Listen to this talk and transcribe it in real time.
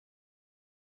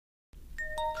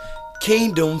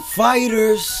Kingdom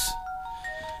fighters.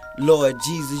 Lord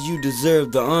Jesus, you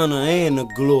deserve the honor and the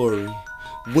glory.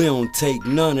 We don't take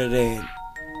none of that.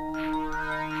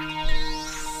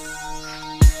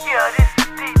 Yeah, this is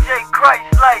DJ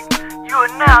Christ-like. You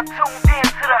are now tuned in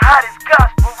to the hottest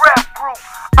gospel rap group,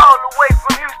 all the way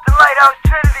from Houston Lighthouse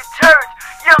Trinity Church.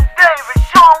 Young David,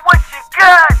 show 'em what you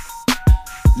got.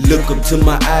 Look up to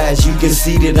my eyes, you can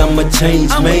see that I'm a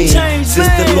changed man. Since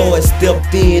the Lord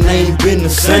stepped in, I ain't been the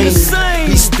same.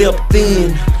 He stepped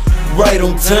in right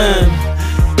on time.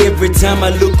 Every time I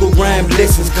look around,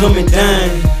 blessings coming down.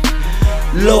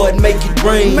 Lord, make it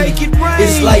rain.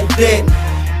 It's like that,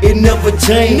 it never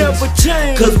changed.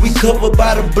 Cause we covered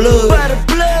by the blood.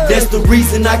 That's the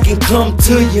reason I can come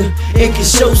to you and can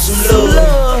show some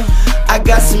love. I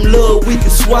got some love, we can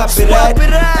swap it out.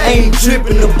 I ain't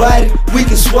tripping about it, we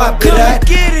can swap it out.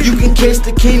 You can catch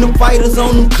the Kingdom fighters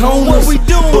on them corners,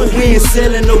 but we ain't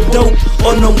selling no dope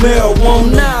or no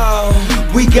marijuana.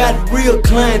 We got real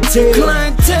clientele.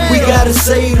 We gotta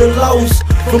save the lost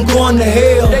from going to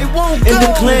hell, and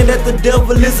declare that the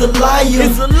devil is a liar.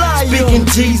 Speaking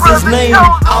Jesus' name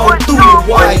all through the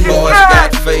wire. Them boys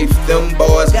got faith, them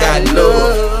boys got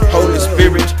love. Holy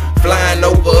Spirit flying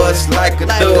over us like a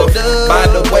dove. By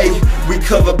the way, we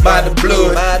covered by the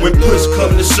blood. When push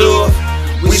come to shove,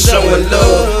 we showing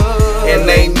love, and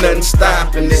ain't nothing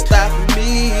stopping it.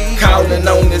 Calling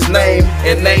on His name,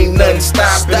 and ain't nothing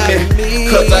stopping me.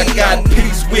 Cause I got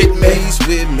peace with me,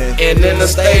 and in a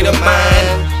state of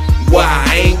mind why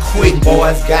I ain't quit. Them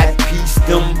boys got peace,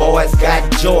 them boys got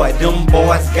joy, them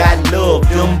boys got love,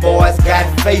 them boys got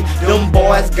faith, them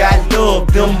boys got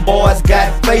love, them boys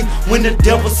got faith. When the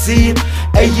devil see it,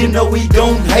 hey, you know he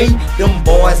gon' hate. Them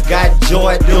boys got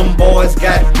joy, them boys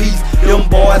got peace, them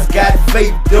boys got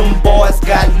faith, them boys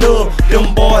got love,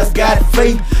 them boys got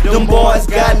faith, them boys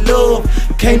got love.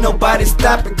 Can't nobody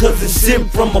stop it cause it's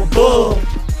sent from above.